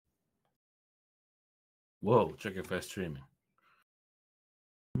Whoa, check if I'm streaming.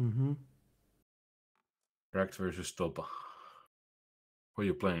 Mm-hmm. Cracked versus Topa. What are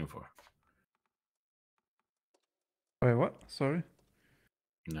you playing for? Wait, what? Sorry?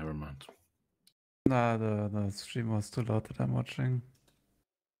 Never mind. Nah, the stream was too loud that I'm watching.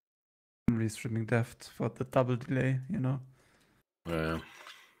 I'm restreaming Deft for the double delay, you know?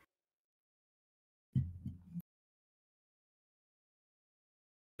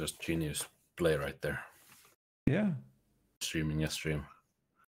 Just genius play right there. Yeah. Streaming a stream.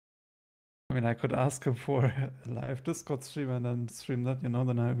 I mean, I could ask him for a live Discord stream and then stream that, you know,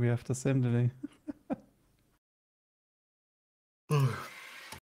 then we have the same delay.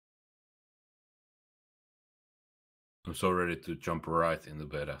 I'm so ready to jump right into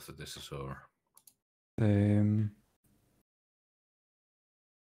bed after this is over. Same.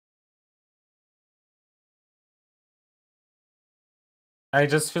 I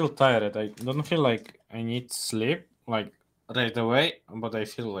just feel tired. I don't feel like I need sleep like right away, but I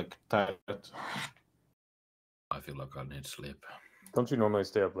feel like tired. I feel like I need sleep. Don't you normally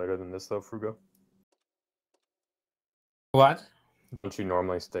stay up later than this though, Frugo? What? Don't you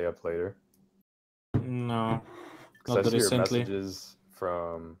normally stay up later? No, Because not I see your recently. messages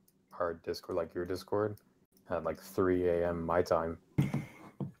from our Discord, like your Discord, at like 3 a.m. my time.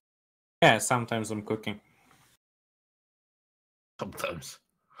 Yeah, sometimes I'm cooking. Sometimes.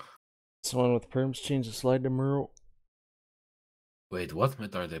 Someone with perms change the slide to Merle. Wait, what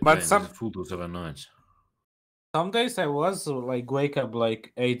meta are they But playing? some- This is full 279s. Some days I was like wake up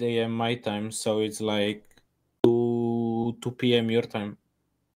like 8 a.m. my time, so it's like 2 p.m. your time.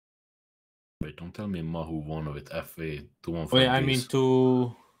 Wait, don't tell me MAHOU won with FV 215 Wait, I mean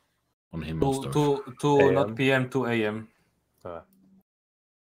 2 on Himmelsdorf. not AM? p.m. 2 a.m.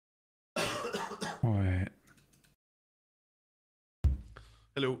 Wait.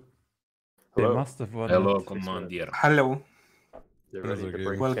 Hello. They Hello. must have won Hello, it. Commandier. Hello, Get How's ready it to going?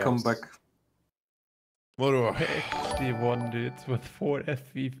 bring welcome camps. back. Moro. I actually won, dude, with 4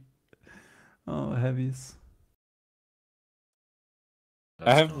 FV. Oh, heavies.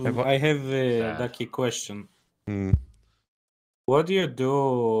 I have That's I have a sad. lucky question. Hmm. What do you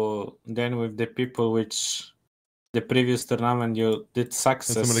do then with the people which the previous tournament you did Can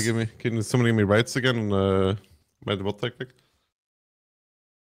success? somebody give me rights again? By the bot tactic?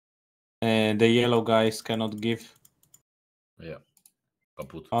 The yellow guys cannot give, Yeah.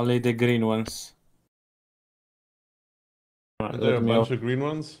 Kaput. only the green ones. Is there a Let me bunch of green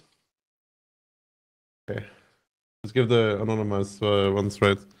ones? Okay. Let's give the anonymous ones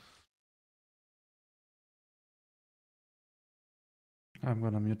right. I'm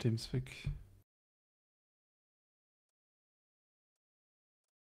gonna mute TeamSpeak.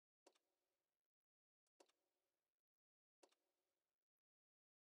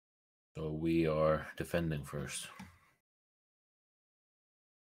 So we are defending first.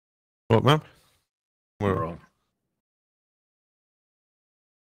 What map? Where? Bro.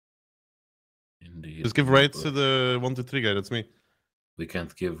 Indeed. Just give rights to the 1, 2, 3 guy. That's me. We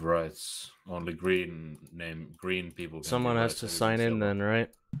can't give rights. Only green people can Someone give has rights. to sign in then, right?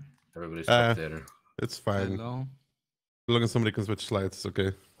 Everybody's Uh, spectator. It's fine. Hello. As long as somebody can switch slides, it's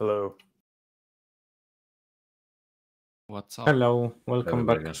okay. Hello. What's up? Hello, welcome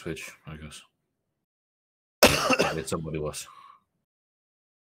Everybody back. can switch, I guess. Wait, somebody was.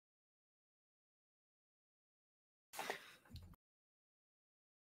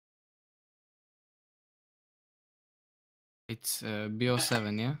 It's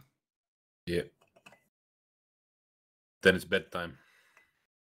BO7, yeah? Yeah. Then it's bedtime.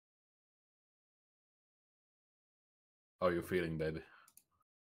 How are you feeling, baby?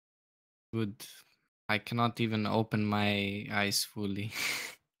 Good. I cannot even open my eyes fully.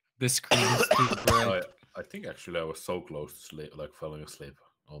 The screen is too bright. I think actually I was so close to sleep, like falling asleep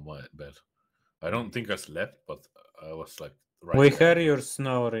on my bed. I don't think I slept, but I was like right We there. hear you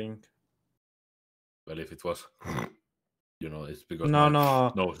snoring. Well, if it was, it's because No,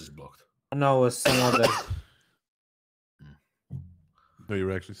 my no, nose is blocked. no, some other. No, you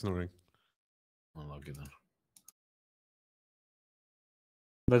were actually snoring. Unlucky then.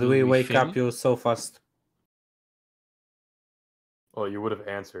 But Do we we wake film? up you so fast. Well, you would have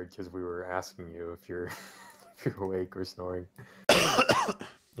answered because we were asking you if you're if you're awake or snoring.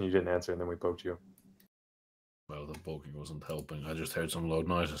 You didn't answer, and then we poked you. Well, the poking wasn't helping. I just heard some loud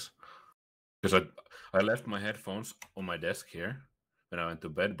noises. Because I left my headphones on my desk here when I went to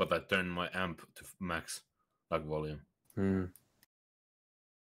bed, but I turned my amp to max, like volume.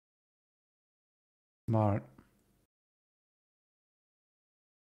 Smart.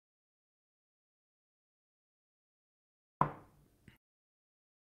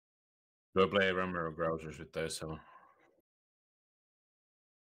 Do I play Rammer or Grousers with those 7?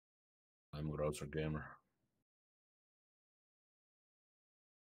 I'm a Grouser gamer.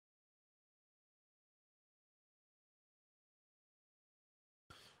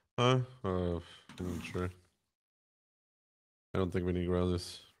 I'm not sure. I don't think we need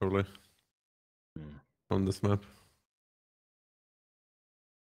Grousers, probably. On this map.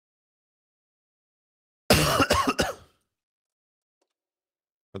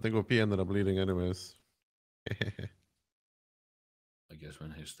 I think OP ended up leading anyways. I guess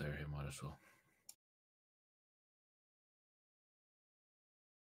when he's there, he might as well.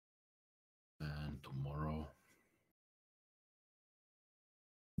 And tomorrow.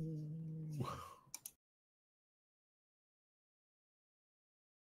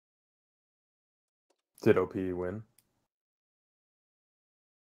 Did OP win?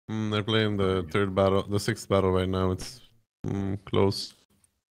 They're playing the third battle, the 6th battle right now. It's close.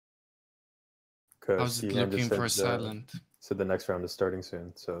 How's it looking for Silent? So the next round is starting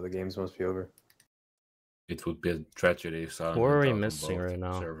soon, so the games must be over. It would be a tragedy if Silent What are went we out on missing both right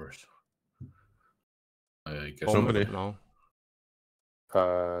now? servers. I guess Somebody. No.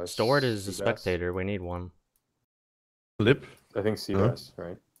 Uh, Stored is a Seabass? spectator. We need one. Lip? I think Seabass,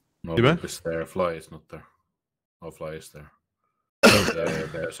 right? No, Diba? Luke is there. Fly is not there. Oh, Fly is there.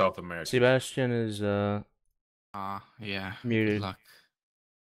 The South America. Sebastian is Yeah. Muted. Good luck.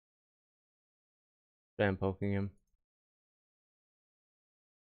 spam poking him.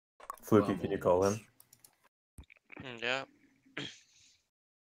 Fluky, can you call him? Yeah.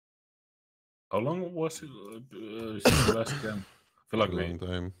 How long was it since the last game? I feel like A long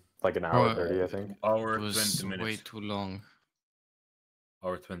time. Like an hour Oh, 30, I think. hour It was 20 minutes. way too long.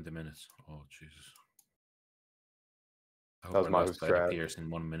 Hour 20 minutes. Oh Jesus. I That was hope my our last guy strat. appears in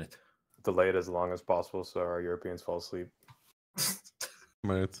 1 minute. Delay it as long as possible so our Europeans fall asleep.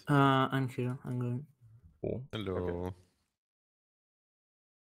 Right. I'm here. I'm going. Cool. Hello.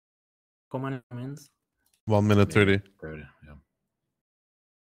 How many minutes? 1 minute 30. 30, yeah.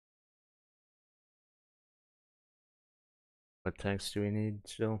 What tanks do we need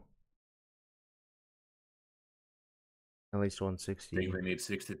still? At least I 160. think we need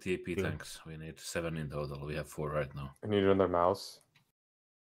 60 TP Yeah. tanks. We need 7 in total. We have 4 right now. I need another mouse.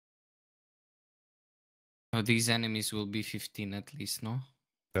 Oh, these enemies will be 15 at least, no?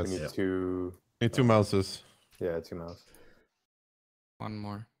 We Yes. need Yeah. two. Need 2 mouses. Yeah, 2 mouse. One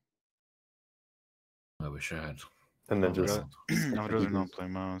more. I wish I had. And then Oh, just. right. I'd rather not play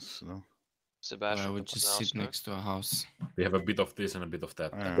mouse though. Sebastian. I would can just play sit mouse, next to a house. We have a bit of this and a bit of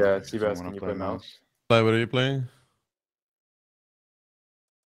that. Yeah, Yeah, if Seabass, wanna can you play mouse? Sly, what are you playing?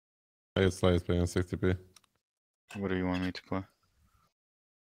 I guess Sly is playing on 60p. What do you want me to play?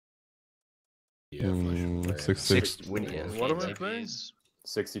 Yeah, Flash should play. 60. What am I playing?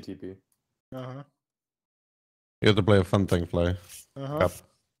 60 TP. Uh-huh. You have to play a fun tank fly. Uh-huh. Yep.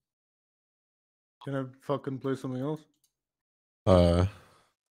 Can I fucking play something else? Gonna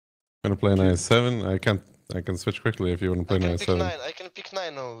play 9-7. I can switch quickly if you want to I play can pick 9-7. 9. I can pick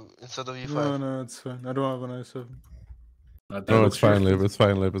 9 now instead of E5. No, it's fine. I don't have an i7. No, it's fine, Lip. It's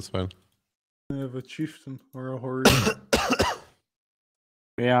fine, Lip. It's fine. I have a chieftain or a horde.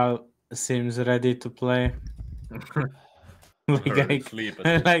 Yeah, seems ready to play. Like Sleep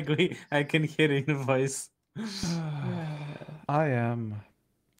I can hear in the voice. I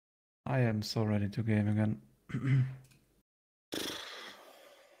am so ready to game again.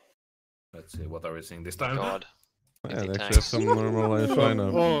 Let's see, what are we seeing this time? God. Yeah, Easy they actually have tanks. some normal life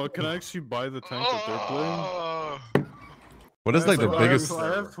lineup. Oh, can I actually buy the tank that they're playing? Oh, What is like the biggest?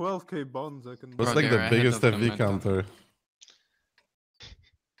 I have 12k bonds. I can. What's Bro, like they're the ahead biggest of the FV meta. counter?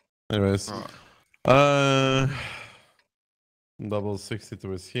 Anyways, Bro. double 60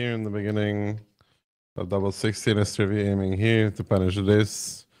 towards here in the beginning. A double 60 and STV aiming here to punish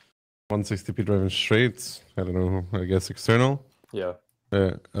this. 160p driving straight. I don't know. I guess external. Yeah.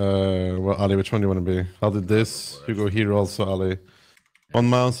 Yeah. Well, Ali, which one do you want to be? I'll do this. You go here also, Ali. One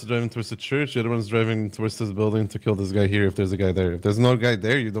mouse is driving towards the church. The other one's driving towards this building to kill this guy here if there's a guy there. If there's no guy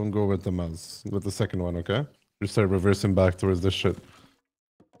there, you don't go with the mouse. With the second one, okay? You start reversing back towards this shit.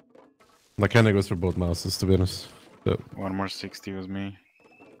 That kind of goes for both mouses, to be honest. Yep. One more 60 was me.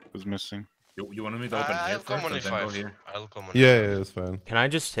 Was missing. You want me to open here I'll first come on and then go E5. here? I'll come on Yeah, E5. yeah, it's fine. Can I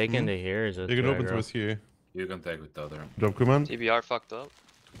just take into here? Is it You can too open aggro? towards here. You can take with the other. Drop Kuman. TBR fucked up.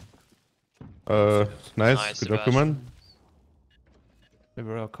 Nice. Nice, Good job, Sebastian. Kuman. They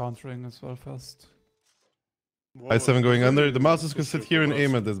were countering as well first. I7 going under. The mouses can sit here and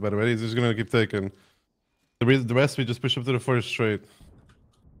aim at this, by the way. He's just gonna keep taking. The rest we just push up to the forest straight.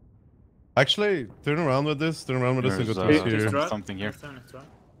 Actually, turn around with this. Turn around with this and go There's, towards here. something here.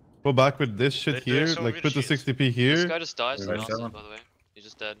 Go back with this shit They're doing here, so like put the weird shit. 60p This here. guy just dies to the Right, mouses, seven. by the way. He's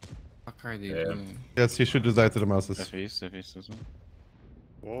just dead. Fuck are they Yeah. doing? Yes, he should just die to the mouses. East as well.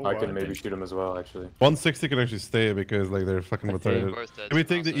 Whoa, I can wow. maybe shoot him as well, actually. 160 can actually stay because like they're fucking I think- retarded. Both dead Can we to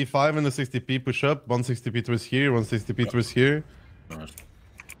the take the mouse, E5 and the 60p push up? 160p towards here, 160p towards here. Nice.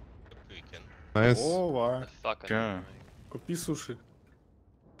 Weekend. Nice. Ова. The fuck Чё? annoying. Купи суши.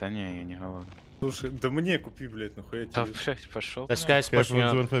 Да не, я не голодный. Слушай, да мне купи, блядь, нахуя Да, тебе. блядь, пошел. This guy's Careful, pushing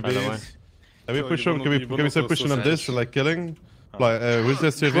up, doing by the way. Fabi's. Can we Чё, push him? Can we start pushing on this and like killing? Like, who's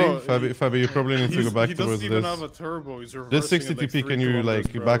this Bro, serving? Fabi, you probably need to go back he towards doesn't even have this. a turbo. He's This reversing 60 at, TP, like, can 3 you kilometers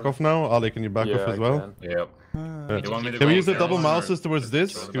like per back hour. off now? Ali, can you back off I as well? can. Yep. Yeah. You want me to Can we go use the there double or- mouses towards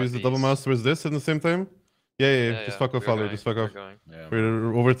this? Or Can we use the back double east? mouse towards this at the same time? Yeah. Just fuck off, we're Ali. going, Just fuck we're off. going. Yeah.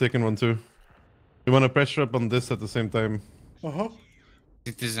 We're overtaking 1-2. We want to pressure up on this at the same time. Uh-huh.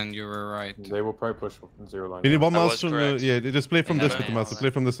 Citizen, you were right. They will probably push 0 line. You need one I mouse was from the... correct. Yeah, just play from Yeah, this with the yeah. mouse. Play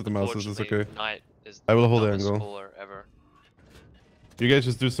from this with the mouses. It's okay. Unfortunately, Knight is I will hold the dumbest angle. puller ever. You guys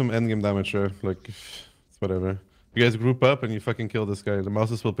just do some endgame damage there. Like, it's whatever. You guys group up and you fucking kill this guy. The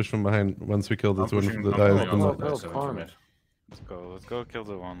mouses will push from behind once we kill the I'm two pushing- the I'm guys. going on no, that no, side farm from it. it. Let's go kill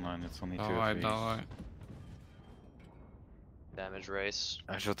the one line, it's only 2 Давай, or 3. давай. Damage race.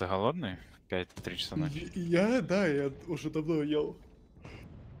 А что, ты голодный? 5-3 часа ночи. Я, да, я уже давно ел.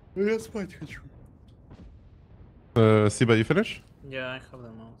 Но я спать хочу. Siba, you finish? Yeah, I have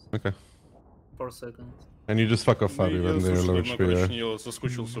the mouse. Okay. 4 seconds. And you just fuck off Ну, Fabi я when they're суши low давно, HP, короче, yeah. не ел,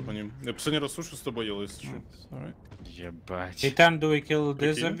 соскучился по ним. Я последний раз суши с тобой ел, если что. Alright. Ебать. Hey, time do we kill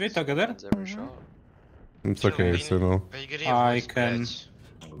this Okay. MV together? Ends every shot. It's okay, so no. I can.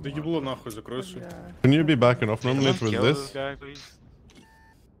 Да ебло нахуй, закройся. Can you be backing off normally with Kill this this? guy, please.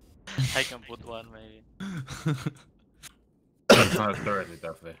 I can put one maybe. That's not thoroughly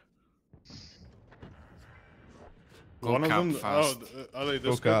definitely. Go One of cap them, fast. Ali, Go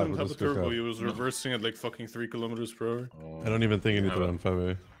this cap, guy didn't have a just go turbo. cap. He was reversing at like fucking 3 kilometers per hour. Oh, I don't even think you need to Yeah. run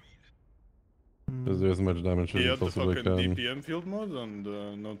Fabi. Because do as much damage as He you had the possibly fucking can. DPM field mod and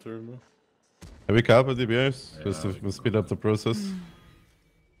no turbo. Have we cap at DBS? Just Yeah, to speed up the process.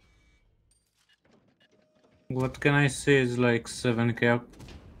 What can I say is like 7 cap?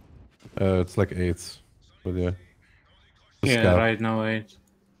 It's like 8. But yeah. Just Yeah, cap. right now 8.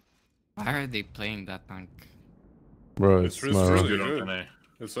 Why are they playing that tank? Bro, It's it's really not... good. good on NA.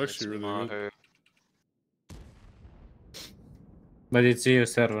 It's actually really good. But it's EU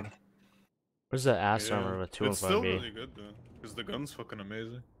server. Where's the ass Yeah. armor with 2 It's and still 5B? really good though, because the gun's fucking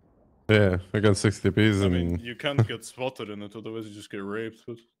amazing. Yeah, against 60Ps I and... mean, you can't get spotted in it, otherwise you just get raped,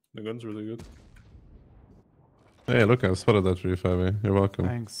 but the gun's really good. Hey, look, I spotted that for you, Fabi. You're welcome.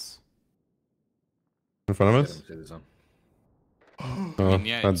 Thanks. In front of Get us? him, citizen. I Oh, mean,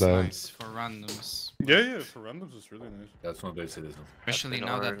 yeah, not it's that. nice for randoms. Yeah, for randoms it's really nice. That's not good citizen. Especially been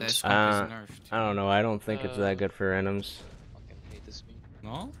now that the orange. scope is nerfed. I don't know. I don't think it's that good for randoms. Fucking hate this meme.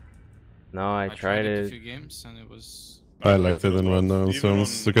 No? No, I tried a it. few games and it was... I liked it in Even rundown on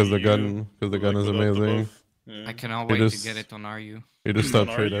zones because the EU, gun is like, amazing. without the buff. Yeah. I cannot You wait to just- get it on RU. You just On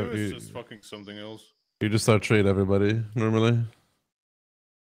start trade. RU, it's You, just fucking something else. you just start trade everybody normally.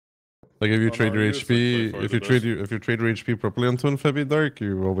 Like if you On trade your RU, it's, like, by HP, far if the you trade best. if you trade your HP properly on Twin Fabi Dark,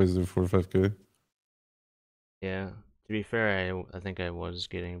 you always do 4-5k. Yeah. To be fair, I think I was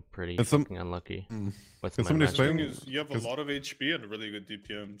getting pretty And some- fucking unlucky Mm. with Can my somebody match. The thing explain- is, you have a Cause- lot of HP and really good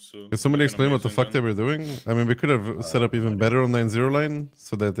DPM, so... Can somebody like an explain what the amazing fuck they gun. were doing? I mean, we could have set up even better on 9-0 line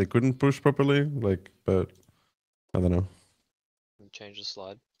so that they couldn't push properly. Like, but I don't know. Change the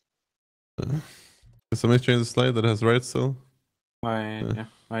slide. Can somebody change the slide that has right still? Yeah,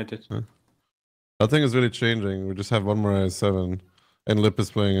 I did. Nothing is really changing. We just have one more I7, and Lip is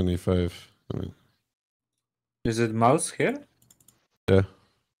playing an E5. I mean, Is it mouse here? yeah.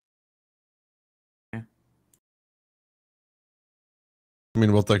 Yeah. I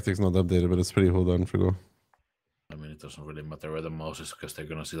mean, World Tactics not updated, but it's pretty hold on for go. I mean, it doesn't really matter where the mouse is because they're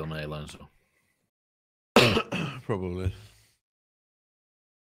gonna see it on A line, so. Probably.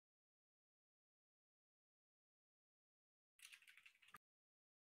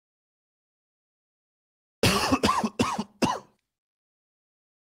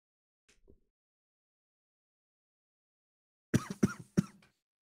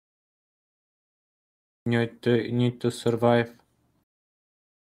 Need to survive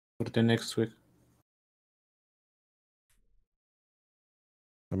for the next week.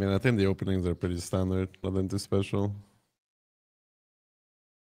 I mean, I think the openings are pretty standard, nothing too special.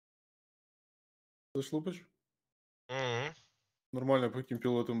 Слышь, Лупыч? Mm-hmm. Нормально, по каким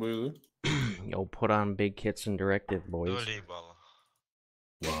пилотам бою, да? Yo, put on big hits and directive, boys.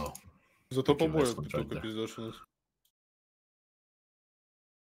 Wow. Зато Такие побои веселые только тренды. пиздешь у нас.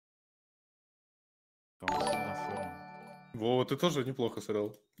 Он сильно форум. Вова, ты тоже неплохо сыграл.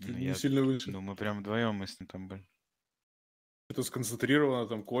 Ты Ну, не я- сильно выше. Ну, мы прям вдвоем мы с ним там были. Что-то сконцентрировано,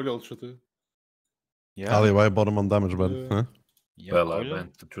 там колел что-то. Я? Ali, why bottom on damage, bud? Yeah. Huh? Я Well, I колю?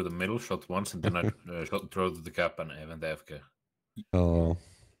 went through the middle, shot once, and then I shot through the cap and I went AFK. Oh.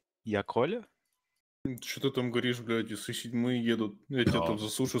 Я Коля? Что ты там говоришь, блядь, если седьмые едут? Я тебя No, там за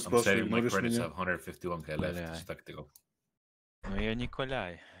сушу I'm спрашиваю, saving my игноришь credits. I меня. have 151k left. Бля. It's tactical. Ну я не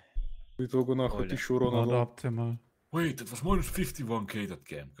Коляй. По итогу нахуй Оля. 1000 урона Not дал. optimal. Wait, it was minus 51k that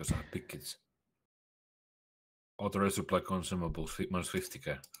game because I had big kids. Auto resupply consumables, minus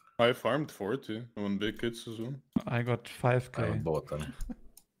 50k. I farmed 40 on big kids as well. I got I haven't 5k. bought any.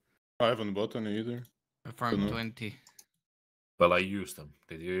 I haven't bought any either. I farmed no. 20. Well, I used them.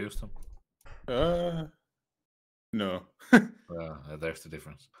 Did you use them? No. There's the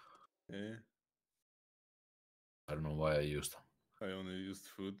difference. Yeah, I don't know why I used them. I only used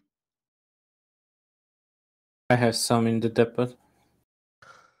food. I have some in the depot.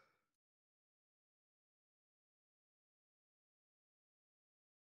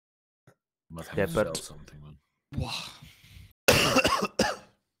 Might have Yeah, to but- sell something, man.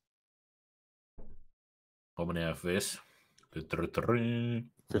 How many have this?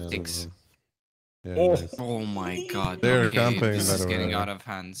 6. Yeah, Oh. nice. Oh my god. They're okay, camping, this by is the getting way. out of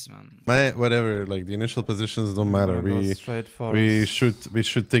hands, man. Whatever, like the initial positions don't matter. I'm gonna go We straight for we us.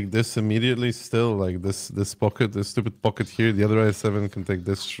 should take this immediately still, like this pocket, this stupid pocket here. The other I7 can take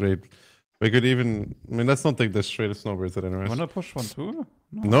this straight. We could even let's not take this straight, it's not worth it anyways. Wanna push 1-2?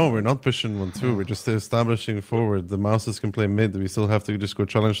 No, we're not pushing 1-2, we're just establishing forward. The mouses can play mid, we still have to just go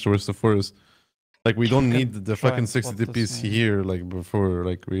challenge towards the forest. Like we don't can need the try fucking and 60 spot this DPs maybe. here like before.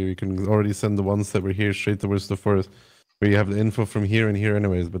 Like we can already send the ones that were here straight towards the forest. We have the info from here and here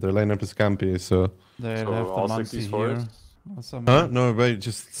anyways, but their lineup is campy, so They'll So have the all Muncie 60s here. forests? Or something. Huh? No, wait,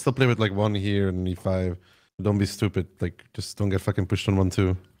 just still play with like one here and E5. Don't be stupid. Like, just don't get fucking pushed on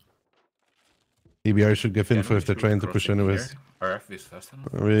 1-2. EBR should give info if they're trying to push anyways. RF is fast enough.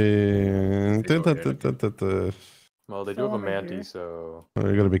 Well, they do have a Manti, so Oh,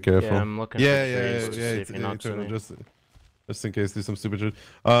 you gotta be careful. Yeah, I'm looking Yeah, for yeah, trees yeah, to yeah, see if he knocks Eternal, any. just in case do some stupid shit.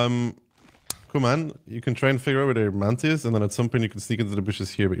 Cool man, you can try and figure out where their Manti is, and then at some point you can sneak into the bushes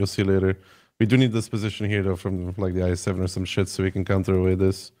here, but you'll see later. We do need this position here though from like the I7 or some shit, so we can counter away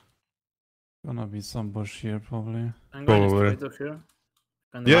this. Gonna be some bush here probably. I'm going Probably. straight up here.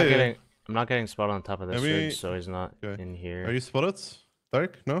 And Yeah, I'm not yeah. getting. I'm not getting spot on top of this I mean- ridge, so he's not Okay. in here. Are you spotted?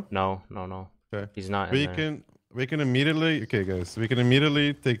 Dark? No? No, no, no. Okay. He's not in We there. can immediately okay guys, we can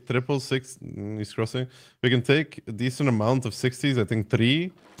immediately take triple six he's crossing. We can take a decent amount of 60s, I think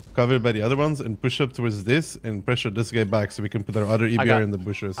 3, covered by the other ones, and push up towards this and pressure this guy back so we can put our other EBR got- in the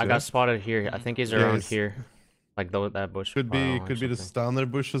bushes. I yeah? got spotted here. I think he's around Yes. here, like that bush. Could pile be or could be the something.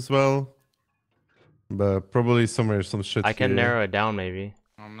 standard bush as well. But probably somewhere some shit I can here. narrow it down maybe.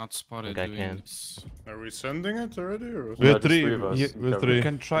 I'm not spotted I doing can. this. Are we sending it already? Or? We're just three, three of us. yeah, You we're cover three. You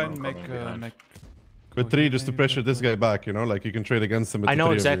can try and I'm make coming behind. We're three just to maybe, pressure but, this guy back, you know, like you can trade against him. With I the know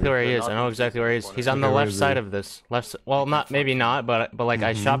three of exactly you. where he They're is. I not know in exactly where he is. corner. He's on Okay, the where left is side he? of this. Well, not maybe not, but like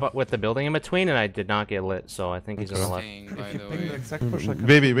I shot with the building in between, and I did not get lit. So I think he's on the left. Staying, by If you the ping the way. exact push, I can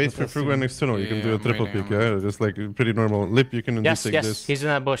Baby, shoot wait with for this Frugal thing. external. You can Yeah, do a I'm triple waiting, pick, I'm yeah? Just like pretty normal. Lip, you can indeed Yes, take yes. this. He's in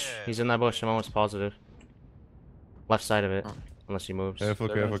that bush. He's in that bush. I'm almost positive. Left side of it, Oh. unless he moves. Careful,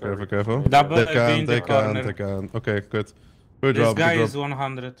 They're careful, gonna try careful, to- careful. Double They be can, in they the can, corner. they can. Okay, good. Good This job, guy good is job.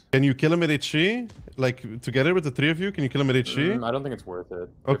 100. Can you kill him at HG? Like, together with the 3 of you, can you kill him at HG? I don't think it's worth it.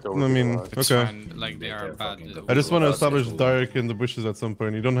 Okay, I mean, It's okay. fine. Like they are bad. I just want to Well, establish that's- Dark in the bushes at some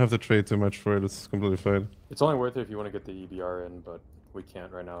point. You don't have to trade too much for it. It's completely fine. It's only worth it if you want to get the EBR in, but we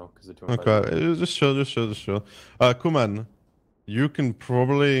can't right now because they're 25. Okay, just chill, just chill, just chill. Kuman, you can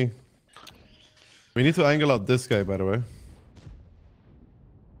probably... We need to angle out this guy, by the way.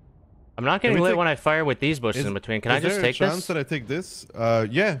 I'm not Can getting we lit take- when I fire with these bushes in between. Can I just take Is there a chance this? that I take this?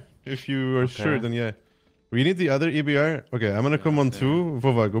 Yeah, if you are sure, Okay. then yeah. We need the other EBR. Okay, I'm gonna come on 2.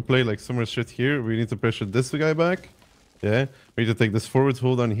 Vova, go play like somewhere shit here. We need to pressure this guy back. Yeah, we need to take this forward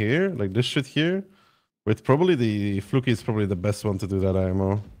hold on here, like this shit here. With probably the Fluky is probably the best one to do that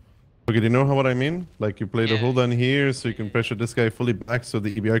IMO. Okay, do you know what I mean? Like you play the Yeah. hold on here, so you can pressure this guy fully back, so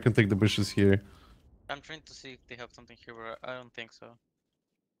the EBR can take the bushes here. I'm trying to see if they have something here, but I don't think so.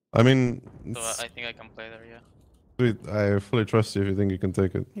 I mean, So it's I think I can play there, yeah. sweet. I fully trust you if you think you can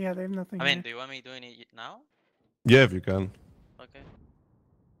take it. Yeah, they have nothing. I mean, do you want me doing it now? Yeah, if you can. Okay.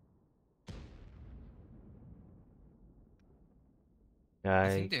 I I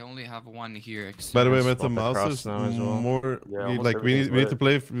think they only have one here. By the way, Let's with the swap across mouse, now as well. more Yeah, we, almost like we need everything's to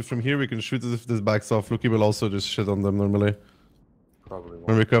play from here. We can shoot as if this backs off. Lucky will also just shit on them normally Probably when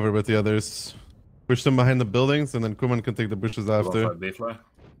won't. we cover with the others. Push them behind the buildings, and then Kuman can take the bushes after. B-fly.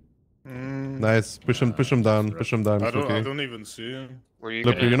 Nice. Push him down. Push him down. I Cookie. don't even see him.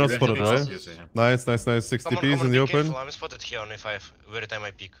 Look, you're not spotted, right? Nice. 60 Ps in the open. I'm spotted here on A5 every time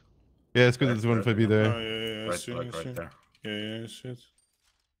I peek. Yeah, it's good that there's one 5B there. Oh, yeah, I see, I see. there. Yeah, I see it.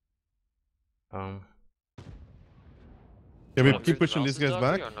 Can we keep pushing these guys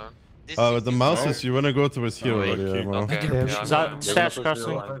back? With the mouses, you wanna go towards here already, Mo. Stash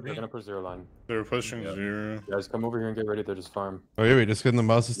crossing. They're gonna push 0 line. They're pushing 0. Guys, come over here and get ready to just farm. Oh yeah, we're just getting the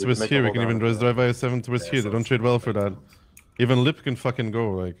mouses We towards can make here. a We can hold even on. just drive I7 towards here. They don't trade well for that. Even Lip can fucking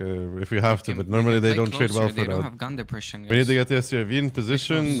go, like, if we have to, but normally they don't trade well for They don't that. have gun depression. We need to get the SRV in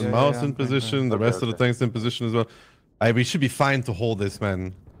position, the mouse in position, the rest of the tanks in position as well. We should be fine to hold this,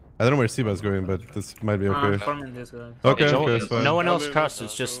 man. I don't know where Seba's going, but this might be okay. Farming this guy. Okay, no, okay, it's fine. no one else crossed,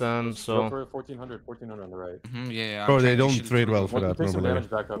 it's just them, Go so... for 1400 on the right. Yeah, Oh, they don't trade well for that Take some normally.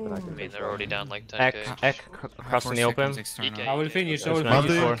 damage back up and I I can mean, they're already down like 10k. Ek crossing the open. I will finish. I will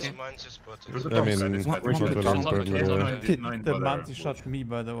Monty? finish. I mean, The Monty shot me,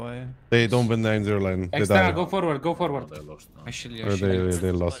 by the way. they don't win 9-0 line. They Extra, die. go forward, go forward. They lost now. I shield you. Or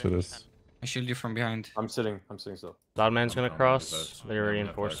they lost for this. I shield you from behind. I'm sitting still. Dogman's gonna cross. They're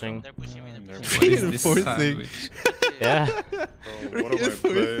reinforcing. They're pushing me. What is this sandwich? Yeah. What am I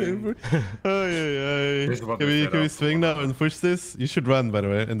playing? Can we swing now and push this? You should run, by the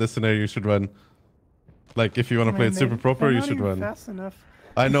way. In this scenario, you should run. Like, if you want to play it super proper, you should run. Fast enough.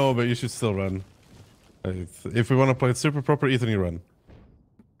 I know, but you should still run. If we want to play it super proper, Ethan, you run.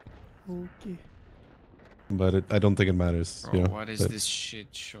 Okay. But I don't think it matters. Bro, yeah. what is this shit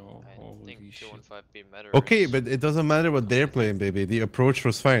show? I think 215B matters. Okay, but it doesn't matter what they're playing, baby. The approach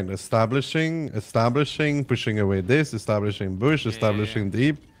was fine. Establishing, pushing away this, establishing bush, establishing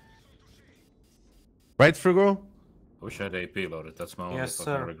deep. Right, Frugo? Wish I had AP loaded. That's my only Yes,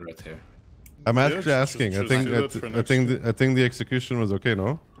 fucking sir. regret here. I'm Yeah, actually asking. just I think do that for next I think the execution was okay,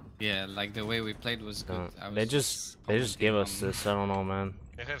 no? Yeah, like the way we played was good. I They was just give us this. I don't know, man.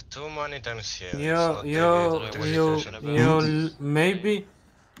 You have 2 money times here. Maybe.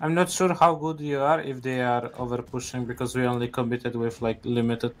 I'm not sure how good you are if they are over pushing because we only committed with like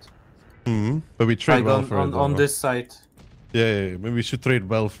limited. But we trade Like well on, for it. on, though, on no? this side. Yeah, maybe we should trade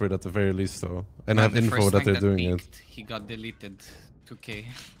well for it at the very least, though, and have the info first that tank they're doing peaked, it. He got deleted. 2k.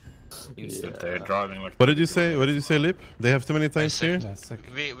 They're driving like. What did you say? What did you say, Lip? They have too many tanks here.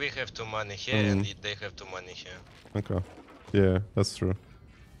 We have 2 money here and they have 2 money here. Okay. Yeah, that's true.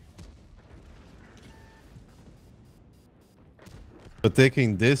 But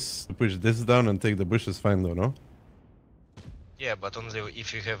taking this to push this down and take the bush is fine, though, no? Yeah, but only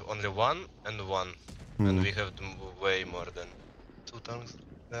if you have only 1 and 1, and we have way more than 2 tanks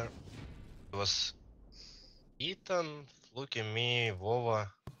there. It was Ethan, Fluky, me, Vova.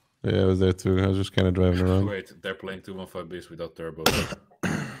 Yeah, I was there too. I was just kind of driving around. Wait, they're playing 215Bs without turbo.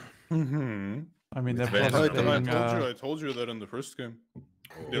 I mean, they're It's probably bad. playing, I told you that in the first game.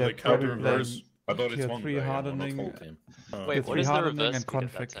 Yeah, They counter reverse. I thought it's tier one 3 player, not hardening. whole team. Wait, tier what 3 is the hardening reverse and speed of that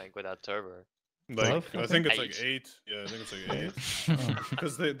conflict. tank without turbo? Like, I think it's like 8. 8. Yeah, I think it's like 8.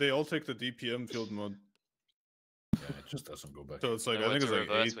 Because they all take the DPM field mode. Yeah, it just doesn't go back. So it's like, And I think what's it's a like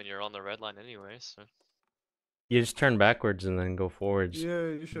reverse 8. when you're on the red line anyway, so... You just turn backwards and then go forwards. Yeah,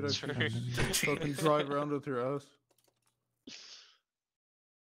 you should actually fucking drive around with your ass.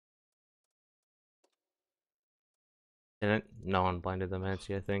 And no one blinded the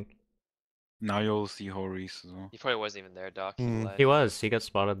Mancy, I think. Now you'll see Horis as well. He probably wasn't even there, Doc. He was. He got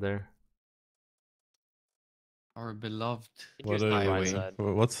spotted there. Our beloved.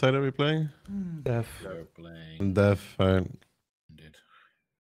 What side are we playing? Def. They're playing. Def, fine. Indeed.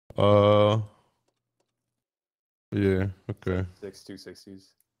 Yeah, okay. 260s.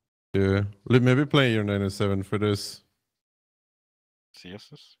 Yeah. Maybe play your 907 for this.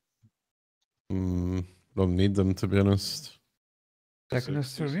 CSs? Don't need them, to be honest. Second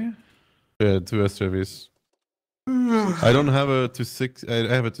SRV? Yeah, 2 SRVs. I don't have a 260. I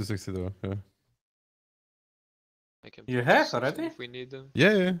have a 260 though. Yeah. You have already? If we need them.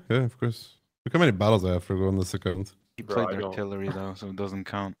 Yeah, of course. Look how many battles I have for go on this account. He played artillery though, so it doesn't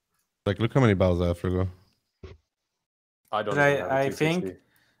count. Like, look how many battles I have for go. I don't. I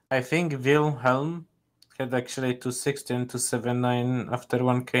think Wilhelm had actually 260 and 279 after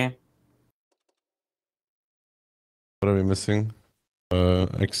 1k. What are we missing?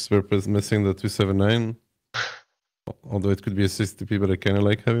 Expert is missing the 279. Although it could be a 60p, but I kind of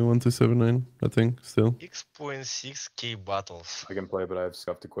like having one 279, I think, still. 6.6k battles. I can play, but I have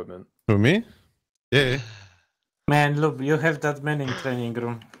scuffed equipment. For me? Yeah. Man, look, you have that many in training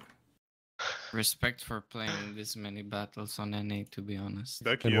room. Respect for playing this many battles on NA, to be honest.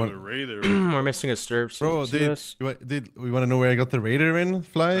 That And you have what- a raider. We're missing a stirp. Bro, dude, we want to know where I got the Raider in,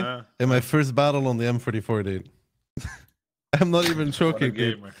 Fly? In my first battle on the M44, dude. I'm not even joking,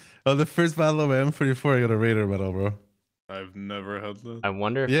 dude. On the first battle of my M44, I got a Raider medal, bro. I've never had that. I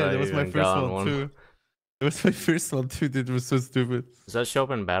wonder if Yeah, I that was my even first got one, too. It was my first one, too, dude. It was so stupid. Does that show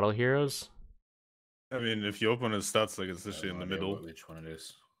up in Battle Heroes? I mean, if you open his stats, like it's literally in the middle. Which one it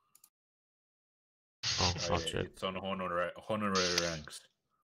is? Oh, shit. It's on honorary ranks.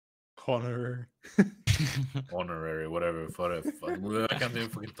 Honorary. Honorary, whatever. I can't even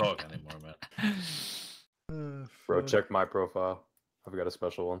fucking talk anymore, man. Bro, check my profile. I've got a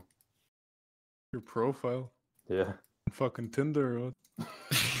special one. Your profile? Yeah. Fucking Tinder. Or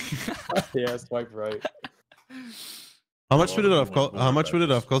what? Yeah, swipe right. How much would it have cost? How much would it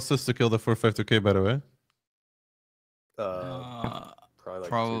have cost us to kill the 452K? By the way.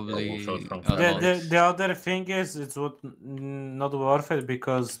 Probably. The other thing is, it's not worth it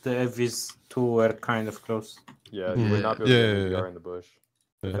because the FVs2 were kind of close. Yeah, you would not be able to get in the bush.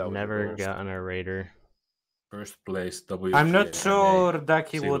 I've never gotten a Raider. First place, W. I'm not sure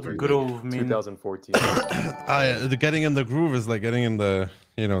Ducky would groove me. 2014. The getting in the groove is like getting in the,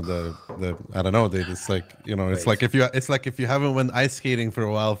 you know, the I don't know, dude. It's like, you know, it's like if you haven't went ice skating for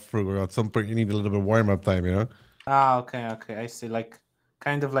a while, at some point you need a little bit of warm up time, you know. Ah, okay, I see. Like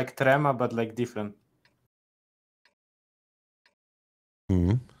kind of like Trema, but like different.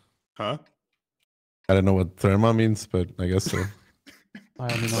 Hmm. Huh? I don't know what therma means, but I guess so.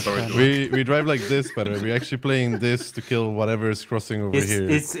 We drive like this, by the way. We're actually playing this to kill whatever is crossing over here.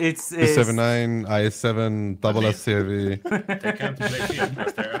 It's 279, IS7, double SCRV. They can't play here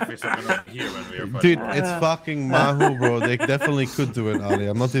because their FVs are gonna be here when we are fighting. Dude, it's fucking MAHOU, bro. They definitely could do it, Ali.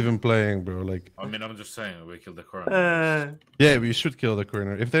 I'm not even playing, bro. Like, I mean, I'm just saying, we killed the corner. yeah, we should kill the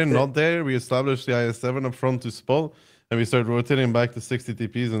corner. If they're not there, we establish the IS7 up front to spot, and we start rotating back to 60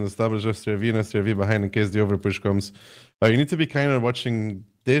 TPs and establish STRV and STRV behind in case the overpush comes. You need to be kind of watching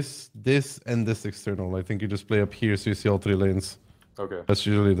this, and this external. I think you just play up here so you see all three lanes. Okay. That's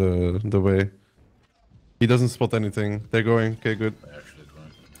usually the way. He doesn't spot anything. They're going. Okay, good.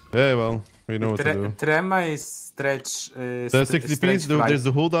 Yeah, well, we know what to do. Trema is stretch. The 60 Ps, there's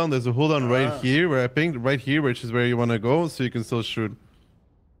a hold down. There's a hold down right here where I pinged, right here, which is where you want to go, so you can still shoot.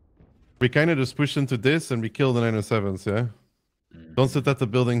 We kind of just push into this and we kill the 907s, yeah? Don't sit at the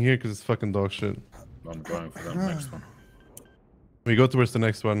building here because it's fucking dog shit. I'm going for the next one. We go towards the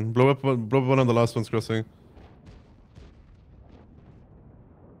next one. Blow up one of the last ones crossing.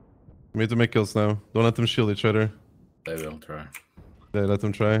 We need to make kills now. Don't let them shield each other. They will try. Yeah, let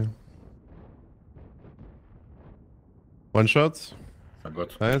them try. One shot. I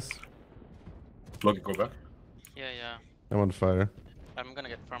got. Nice. Loki, go back. Yeah. I'm on fire. I'm gonna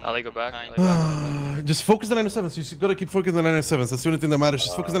get from. Ali, go back. Just focus on 907s. You gotta keep focusing on 907s. That's the only thing that matters.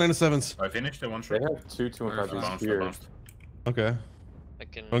 Just focus on 907s. I finished the one shot. They have two 215s here. Okay. I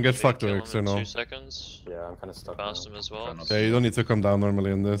can Don't get fucked with kill him in external. 2 seconds. Yeah, I'm kind of stuck. Fast him as well. Yeah, you don't need to come down normally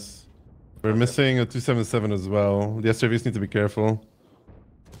in this. We're missing a 277 as well. The SRVs need to be careful.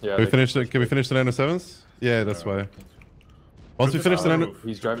 Yeah. Can we finish the 907s? Yeah, that's why. Once we finish the 907s,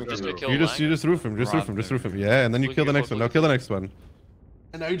 he's driving to the you just roof him, just roof him. Yeah, and then you kill the next one. Now kill the next one.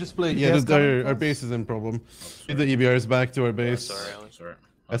 And now you just play. Yeah, our base is in problem. Get the EBRs back to our base. Sorry.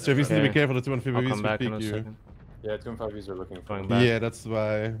 SRVs need to be careful. The 215Bs will peek you. Yeah, 215Bs are looking for Yeah, that's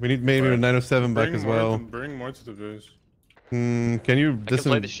why. We need maybe a 907 back as well. Bring more to the base. Can you? I can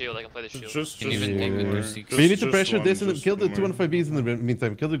play the shield. Just But you need to pressure this and kill the 215Bs in the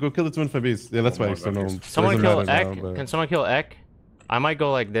meantime. Kill the 215Bs. Yeah, that's why external. Someone kill Ek. Can someone kill Ek? I might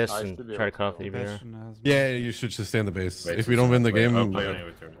go like this and try to cut off the EBR. Yeah, you should just stay in the base. If we don't win the game,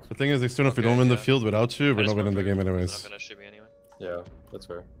 the thing is, external. If we don't win the field without you, we're not winning the game anyways. Yeah, that's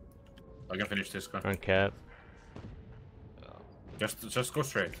fair. I can finish this guy. On cap. Just go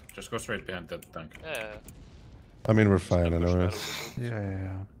straight. Just go straight behind that tank. Yeah. I mean, we're fine anyways.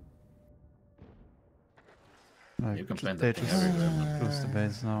 Yeah. Like, You can plant they that thing just everywhere. close the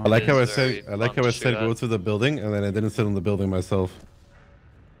base now. I like how I said go to the building, and then I didn't sit on the building myself.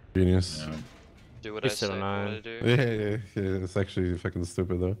 Genius. Yeah. Do what I say. What do. Yeah. It's actually fucking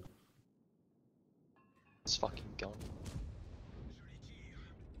stupid though. It's fucking gone.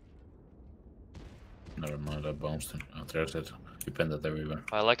 Never mind, I bounced him. There's it. You pinned it everywhere.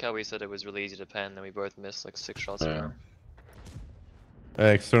 I like how we said it was really easy to pen, and we both missed like 6 shots. Yeah.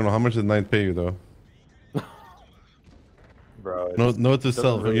 Hey, external. How much did 9 pay you though? Bro, Note to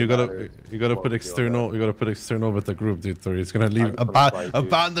self. Really you gotta put external. You gotta put external with the group, dude. Or he's gonna leave.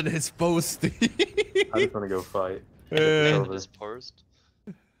 Abandon his post. I just wanna go fight. His post.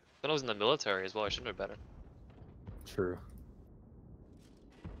 When I was in the military as well, I should know better. True.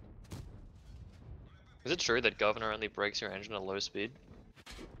 Is it true that governor only breaks your engine at low speed?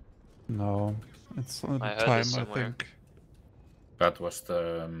 No, it's on the I heard time, this I somewhere. think. That was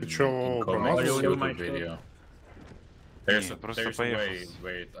the Чё, incoming Брамас YouTube что-то? video. There's Не, a, просто there's a way поехал.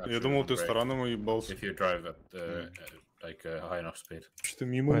 where it Я actually думал, won't ты break стороном уебался. if you drive at like a high enough speed. Что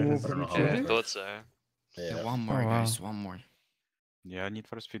мимо Wait, него is it I don't know how пролетел? I okay? thought so. Yeah, one more, Oh, wow. guys. One more. Я Need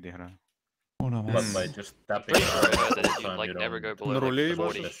for Speed играю. Oh no, But man. by just tapping Pretty sure I the heard that whole if you time, like you never don't go below На руле like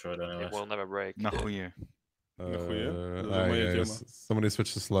 40, ебашишь? destroy it it anyways. will never break. Нахуя? Нахуя? Это же Aye, моя guys. тема. Somebody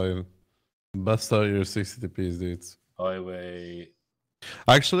switch the slide. Bust out your 60 TPs, dudes. Highway.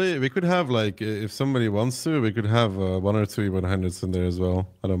 Actually, we could have like, if somebody wants to, we could have 1 or 2 E100s in there as well.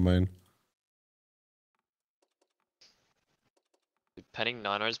 I don't mind. Penning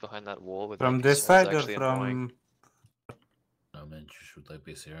 9-0s behind that wall with From like, this smoke is side or actually annoying. from... No man, you should like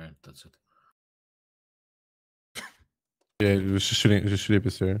be here. That's it. Yeah, just shoot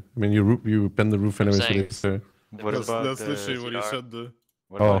APs here. I mean, you bend the roof I'm anyways with saying- APs here. What That's about literally what he CR? said though.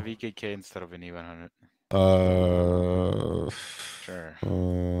 what Oh. about VKK instead of an E100?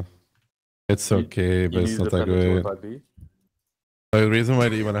 Sure. It's okay, but You it's need not that defender good. 25B? The reason why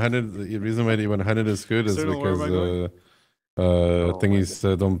the E100 is good is Cyril, where am I because Oh,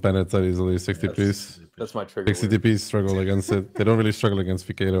 thingies don't bend it that easily. 60 Yes, piece. That's my trigger 60 word. TPs struggle against it. They don't really struggle against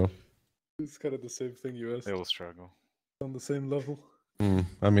VK though. It's kind of the same thing you asked. They will struggle. On the same level.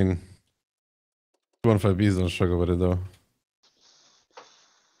 I mean, 215Bs don't struggle with it though.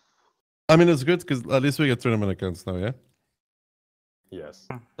 I mean, it's good because at least we get tournament accounts now, yeah? Yes.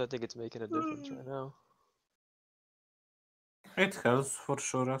 I don't think it's making a difference right now. It helps for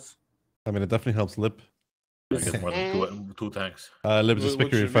sure. I mean, it definitely helps Lip. I get more than two tanks. Lip, just What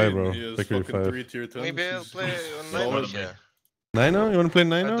pick your you 5, mean? bro. He has Pick your fucking 5. 3 tier 10s. Maybe I'll He's play on Solid 9 here. Nino? You wanna play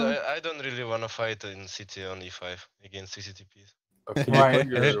Nino? I don't really want to fight in City on E5 against CCTPs. Okay, can Why? you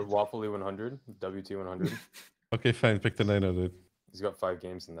put your Waffle E100, WT100? Okay, fine. Pick the Nino, dude. He's got 5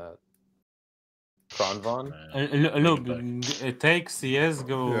 games in that. Kronvan? Look, take CS,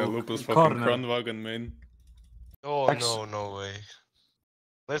 go Yeah, Lupus fucking corner. Kranwagen main. Oh Actu- no way.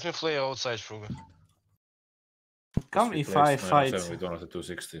 Let me play outside Fruga. Come Just if I replace fight. 97 with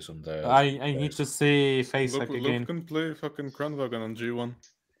 260s on the. I need to see face hack Lup again. can play fucking Kranwagen on G1.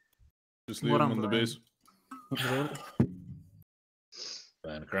 Just leave What him I'm on the playing. base.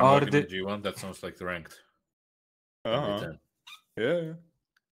 Man, Or Kranwagen the- on G1, that sounds like the ranked. Uh-huh. Yeah.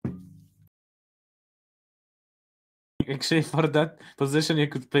 Actually, for that position, you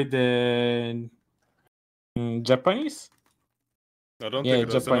could play the Japanese. I don't Yeah, think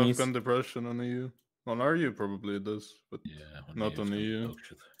it has Japanese. enough pen depression on EU. On RU probably it does, but Yeah, not on EU.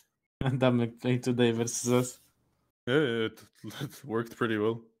 Damn it, play today versus us. Yeah, it worked pretty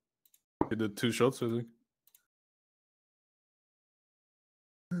well. He did 2 shots, I think.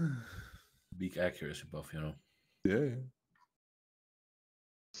 Big accuracy buff, you know. Yeah.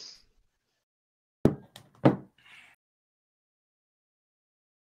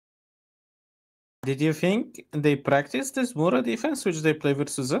 Did you think they practice this Mura defense, which they play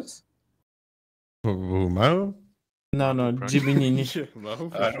versus us? Who, Mao? No, Jibinini. Yeah, no,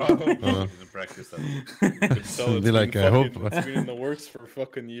 for I sure. know. Uh. He's in practice. So it's Be like, been I hope. fucking- It's been in the works for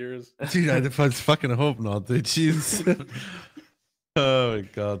fucking years. Dude, I fucking hope not, dude. Jeez. Oh my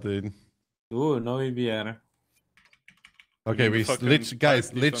god, dude. Oh, no EBR. Okay, mean the fucking guys,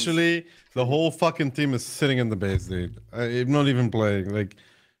 five defense- literally, the whole fucking team is sitting in the base, dude. I'm not even playing. Like,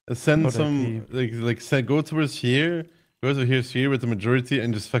 send What a some, go towards here, go to here with the majority,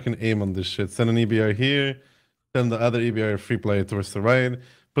 and just fucking aim on this shit. Send an EBR here, send the other EBR free play towards the right,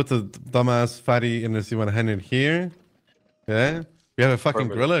 put the dumbass fatty in the C100 here. Yeah, we have a fucking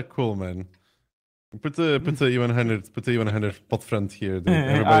Perfect. gorilla. Cool, man. Put the E100 pot front here, dude.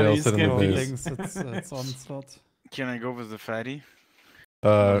 Everybody else sit in the Go base. links, it's onslaught. Can I go with the fatty?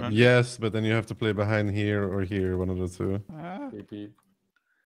 Yes, but then you have to play behind here or here, one of the two. Repeat.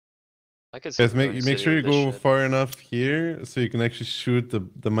 I could see Guys, them going make city sure you with this go shit. far enough here so you can actually shoot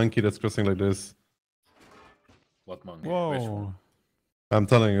the monkey that's crossing like this. What monkey? Which one? Whoa. I'm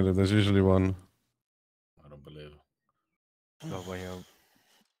telling you, there's usually one. I don't believe it. No way out.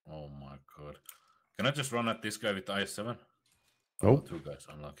 Oh my god. Can I just run at this guy with the i7? Nope. 2 guys,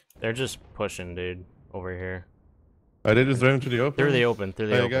 unlucky. They're just pushing, dude, over here. I did just drive into the open. Through the open, through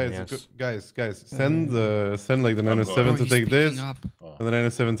the Hey, open, guys, yes. guys, send like the I'm 907 going. to he's take this, picking up. Oh. and the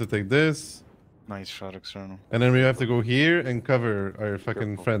 907 to take this, Nice shot, external. and then we have to go here and cover our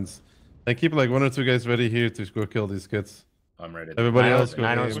fucking Careful. friends. And keep like 1 or 2 guys ready here to go kill these kids. I'm ready. Everybody Ninos- else go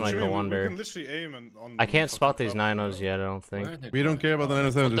Ninos game. might go We under. can literally aim on I can't spot these fucking top. Ninos yet, I don't think. We don't care about the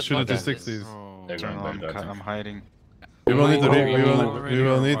 907, just shoot it to 60s. Oh, They're going Eternal, back, I think. I'm hiding. We will need to already we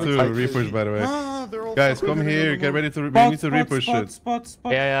will need are to one. repush, by the way. Ah, they're all Guys, fucking come hitting on here. the Get move. ready to. We need to repush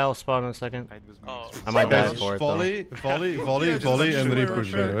it. Yeah, I'll spawn in a second. Hide with me. Oh. I might die Guys, for it though. volley, volley, Yeah, volley, just volley, shoot and my repush,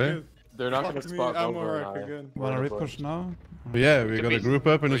 by the repair way. kit. They're not gonna Fucked me, spot ammo Nova and rack I. again. Wanna Right repush now? But yeah, we Could gotta be group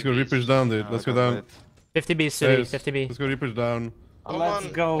up and just go 3Bs. repush down, dude. Let's go down. 50B city, Guys, 50B. let's go repush down. Let's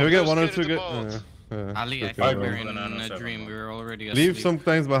go. Can we get Go one or straight two? to the boat. Ali, I okay, think bro. we're in No, no, a 7, dream. no. We're already asleep. Leave some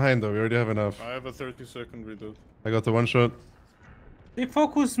tanks behind though. We already have enough. I have a 30-second reload. I got the one shot. They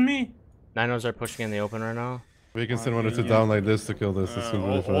focus me. Ninos are pushing in the open right now. We can send one or two down like this to kill this. This is really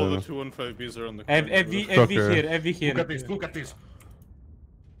All the fun. 215Bs are on the Heavy Shocker. here, heavy here. Look at these, look at these.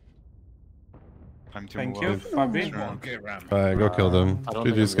 I'm too Thank move you, off. Fabi. Okay, ram. Alright, go kill them. I don't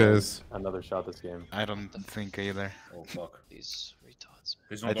GG's, think I'm getting guys. another shot this game. I don't think either. Oh fuck. These retards.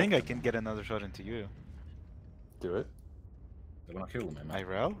 He's I not think I up. can get another shot into you. Do it. They're gonna kill me, man.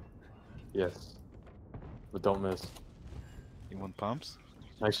 IRL? Yes. But don't miss. You want pumps?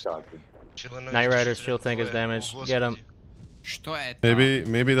 Nice shot, dude. Night Rider's fuel tank is damaged. Get him. Что это?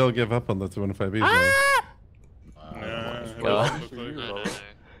 Maybe they'll give up on the 215Bs now.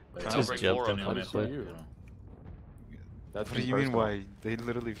 Just jumped in How really did quick. you? That's What do you mean why? They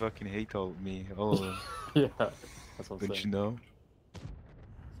literally fucking hate all me. All of them. Yeah, that's what I'm Don't saying. you know?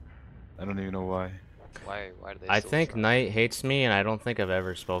 I don't even know why. Why do they I still think try? Knight hates me, and I don't think I've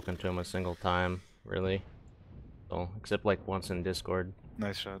ever spoken to him a single time, really. So, except like once in Discord.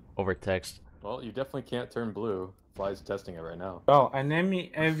 Nice shot. Over text. Well, you definitely can't turn blue. Fly's testing it right now. Oh,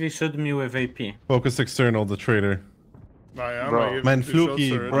 enemy heavy shoot me with AP. Focus external, the traitor. Bro. Man,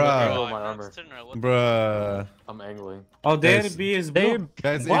 Fluky, bruh. My armor. Bruh. I'm angling. Oh, there Guys, B is blue.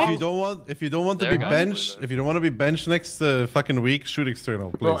 Guys, What? if you don't want to There, be guys. benched, if you don't want to be benched next fucking week, shoot external,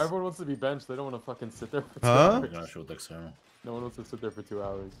 please. Bro, everyone wants to be benched. They don't want to fucking sit there for 2 Huh? hours. Yeah, shoot external. No one wants to sit there for 2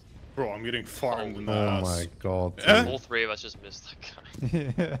 hours. Bro, I'm getting farmed in the Oh ass. my god. Eh? All three of us just missed that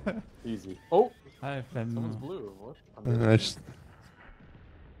guy. Yeah. Easy. Oh! Hi, Someone's Fenno. blue. What? Nice.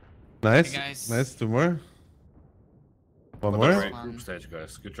 Nice. Hey, guys. Nice. Two more. One What a more. great group stage,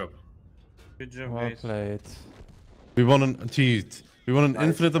 guys. Good job. Good job, Well guys. played. We won an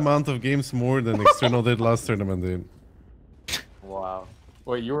infinite amount of games more than external did last tournament, dude. Wow.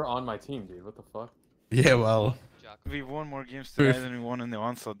 Wait, you were on my team, dude. What the fuck? Yeah, well. We won more games today than we won in the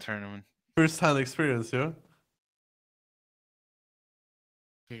Onslaught tournament. First-hand experience, yeah.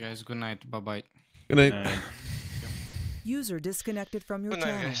 Okay, guys. Good night. Bye bye. Good night. User disconnected from your Good night,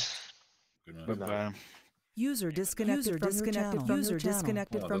 channel. guys. Good night. Bye-bye. User disconnected from your channel. User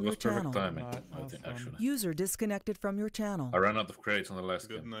disconnected Oh, from that your was perfect channel. timing, Right, I think, awesome. actually. User disconnected from your channel. I ran out of crates on the last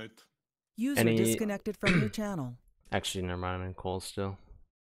Good game. night. User Any- disconnected from your channel. Actually, never mind. I'm in cold still.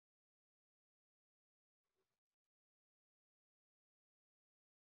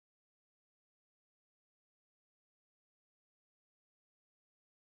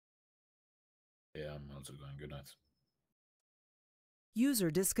 Yeah, I'm also going. Good night.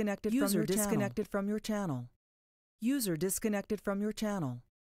 User disconnected from your disconnected from your channel. User disconnected from your channel.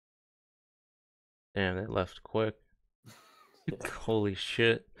 Damn, they left quick. Holy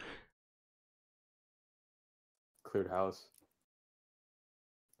shit. Cleared house.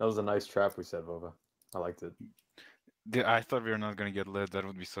 That was a nice trap we set, Vova. I liked it. I thought we were not gonna get lit. That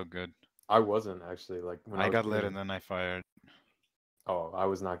would be so good. I wasn't actually like when I was got lit shooting. and then I fired. Oh, I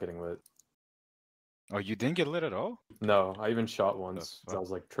was not getting lit. Oh, you didn't get lit at all? No, I even shot once. fuck? I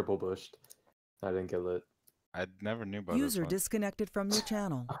was like triple bushed. I didn't get lit. I never knew about User this one. disconnected from your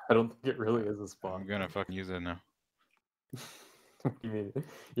channel. I don't think it really is a spot. I'm gonna fucking use it now. What do you mean?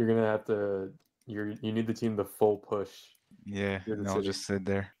 You're gonna have to. You need the team to full push. Yeah, You're the and I'll city. just sit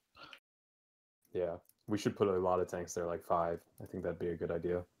there. Yeah, we should put a lot of tanks there, like 5. I think that'd be a good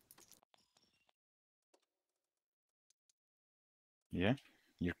idea. Yeah,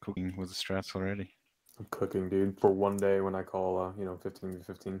 you're cooking with the strats already. I'm cooking, dude, for one day when I call,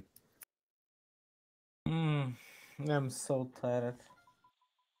 15v15. I'm so tired.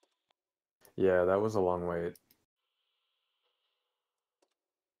 Yeah, that was a long wait.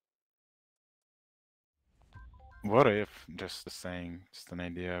 What if, just saying, just an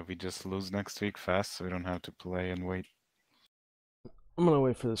idea, we just lose next week fast so we don't have to play and wait? I'm gonna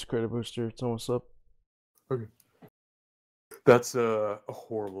wait for this credit booster. It's almost up. Okay. That's a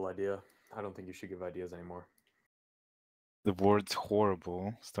horrible idea. I don't think you should give ideas anymore. The word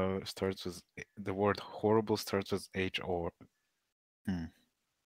horrible starts with the word horrible starts with H or.